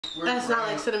That's not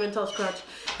like Cinnamon Toast Crunch.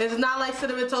 It's not like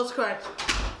Cinnamon Toast Crunch.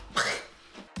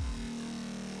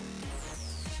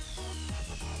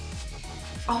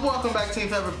 Welcome back, Team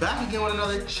Pepper. Back again with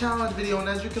another challenge video, and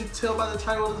as you can tell by the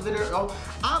title of the video,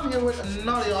 I'm here with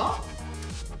Nadia,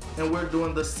 and we're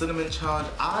doing the cinnamon challenge.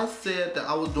 I said that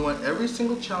I was doing every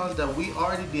single challenge that we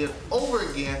already did over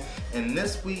again, and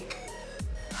this week,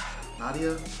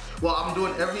 Nadia, well, I'm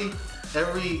doing every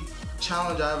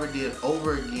challenge I ever did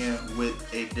over again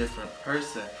with a different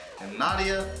person. And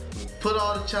Nadia, we put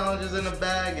all the challenges in the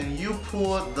bag, and you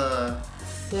pulled the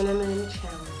cinnamon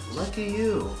challenge. Lucky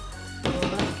you.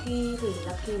 Lucky me.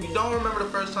 If you don't remember the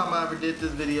first time I ever did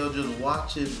this video, just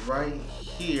watch it right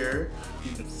here.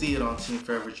 You can see it on Team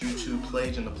Forever's YouTube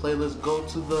page. In the playlist, go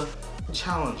to the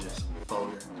challenges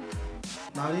folder.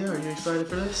 Nadia, are you excited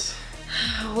for this?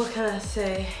 What can I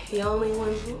say? You only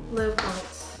live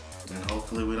once. And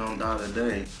hopefully we don't die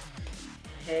today.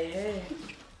 Hey.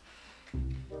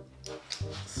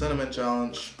 Cinnamon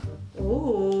challenge.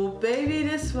 Ooh, baby,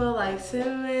 this smells like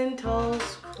Cinnamon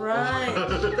Toast Crunch.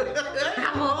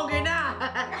 I'm hungry now.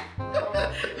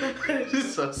 You're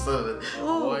so silly.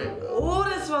 Ooh,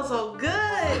 this smells so good.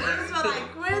 It smells like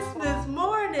Christmas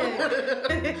morning.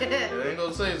 It ain't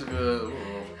gonna taste good.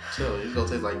 Chill, it's gonna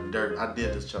taste like dirt. I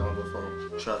did this challenge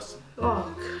before. Trust me.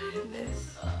 Oh,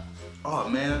 goodness. Oh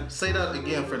man, say that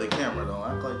again for the camera though.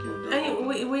 Act like you do. Hey,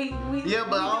 we yeah,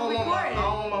 but I don't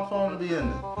want my phone to be in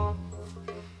it.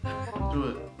 Do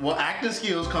it. Well, acting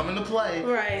skills come into play.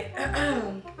 Right.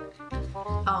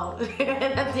 Oh,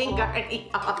 I think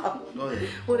already off. Go ahead.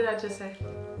 What did I just say?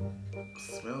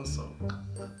 Smells so good.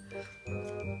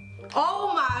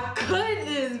 Oh my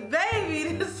goodness,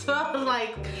 baby, this smells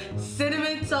like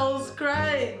Cinnamon Toast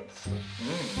Crunch.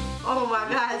 Oh my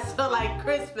God, it smells like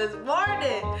Christmas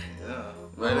morning. Yeah,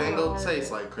 but it ain't gonna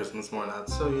taste like Christmas morning, I'll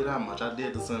tell you that much. I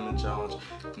did the cinnamon challenge.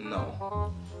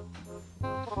 No.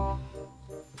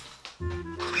 So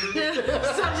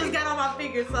I just got on my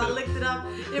finger, so I licked it up.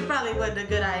 It probably wasn't a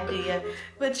good idea,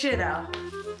 but you know,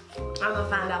 I'm gonna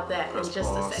find out that in just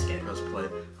a second. Press play.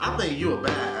 I think you a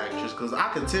bad actress because I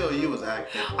could tell you was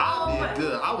acting. I did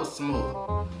good. I was smooth.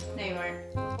 No, you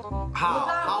weren't.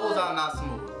 How was I not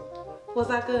smooth? Was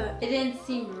I good? It didn't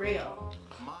seem real.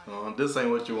 This ain't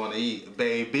what you want to eat,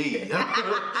 baby.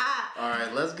 All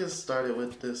right, let's get started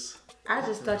with this. I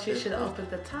just thought you should have opened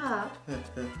the top.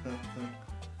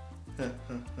 That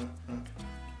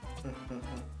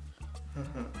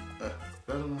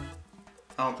enough?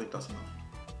 I don't think that's enough.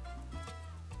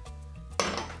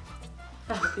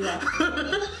 Yeah.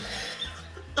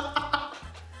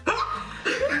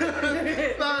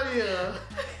 Nadia.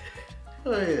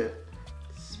 Go ahead.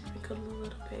 Sprinkle a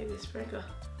little, baby, sprinkle.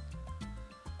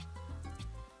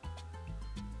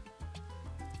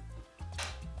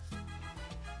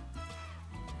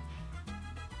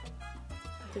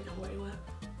 I think I'm way wet.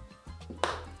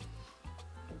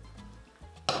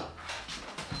 A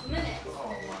minute.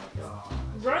 Oh my God.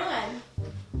 Run.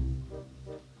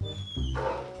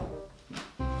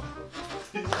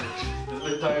 It's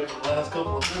been tired for the last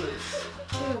couple of minutes.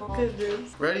 Oh, goodness.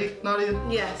 Ready, Nadia?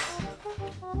 Yes.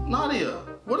 Nadia,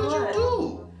 what did you do?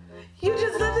 You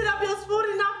just lifted up your spoon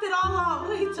and knocked it all off.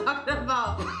 What are you talking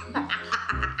about? I'm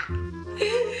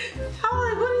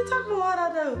like, what are you talking about? What I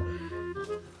do?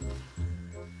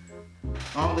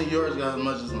 I don't think yours got as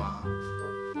much as mine.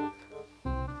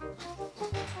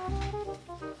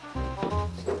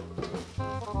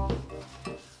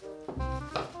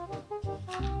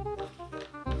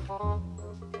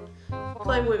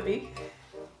 Play with me.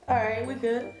 All right, we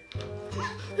good.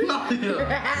 Nadia.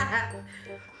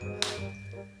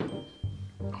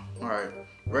 All right,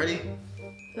 ready?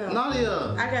 No.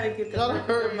 Nadia. I gotta get the. Gotta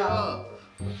hurry up.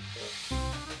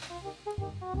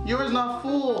 Yours not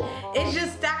full. It's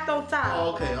just stacked on top.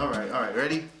 Oh, okay, all right.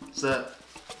 Ready, set,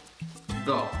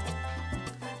 go.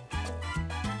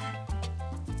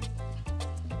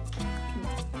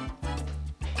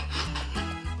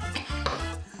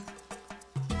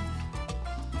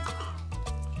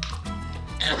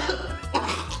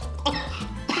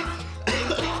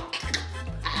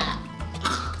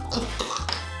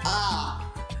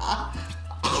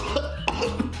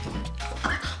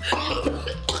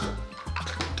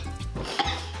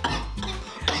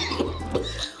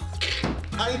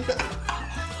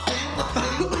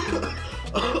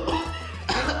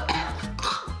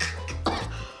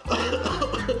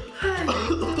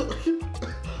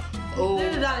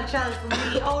 This is not a challenge for me.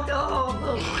 Oh no.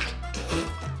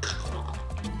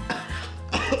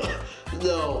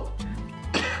 No.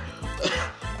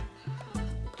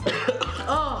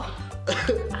 Oh.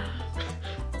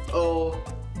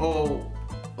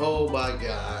 Oh my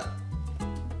God.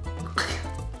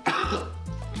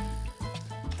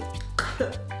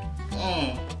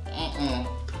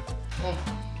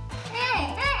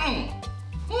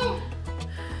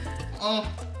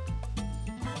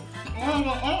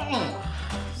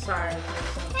 Sorry.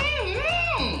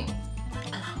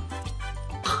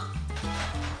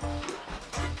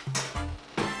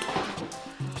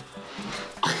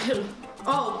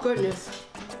 Oh goodness.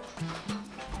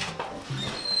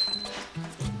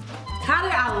 How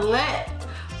did I let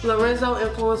Lorenzo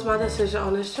influence my decision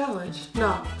on this challenge?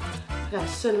 No. I got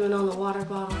cinnamon on the water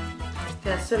bottle.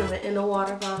 Got cinnamon in the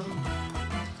water bottle.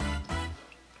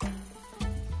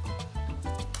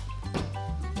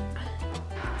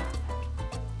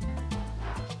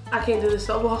 I can't do this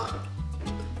so well.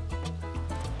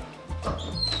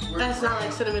 That's not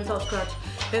like Cinnamon Toast Crunch.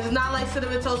 It's not like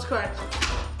Cinnamon Toast Crunch.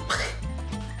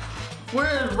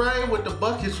 Where's Ray with the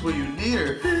buckets when you need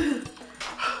her?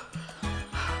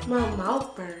 My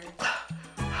mouth burns.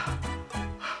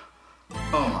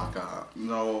 Oh my God,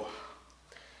 no.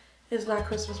 It's not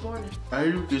Christmas morning. As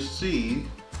you can see,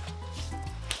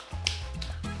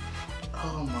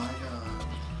 oh my God.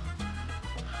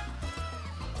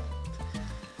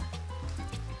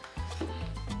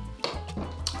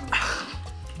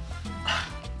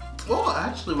 Well,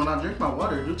 actually, when I drink my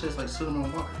water, it do taste like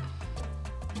cinnamon water.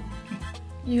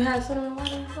 You had cinnamon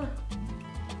water before?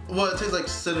 Well, it tastes like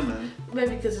cinnamon.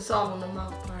 Maybe because it's all on the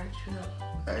mouth part, you know.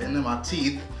 And in my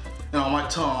teeth and on my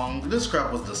tongue. This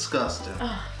crap was disgusting.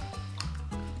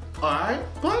 Alright,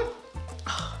 but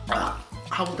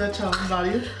how was that challenge,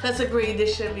 Nadia? Let's agree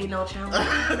this should be no challenge.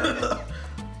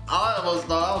 I almost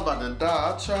thought I was about to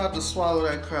die. I tried to swallow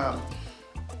that crap.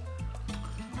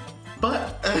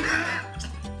 But,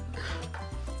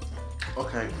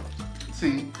 okay,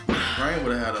 see, Rain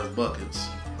would have had us buckets.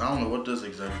 I don't know what this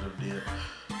executive did.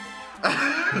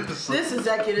 This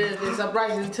executive is a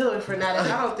Bryson Tiller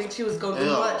fanatic. I don't think she was going to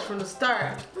do much from the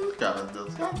start. I gotta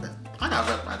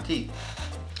brush my teeth.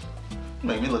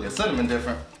 Make me look at cinnamon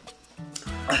different.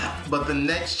 But the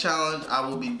next challenge I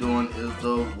will be doing is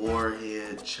the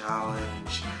Warhead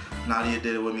Challenge. Nadia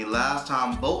did it with me last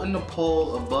time. Vote in the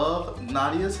poll above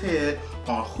Nadia's head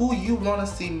on who you want to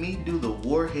see me do the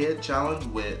Warhead Challenge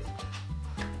with.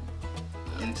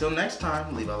 Until next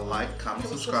time, leave a like, comment,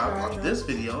 subscribe on this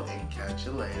video, and catch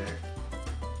you later.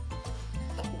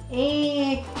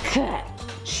 And cut.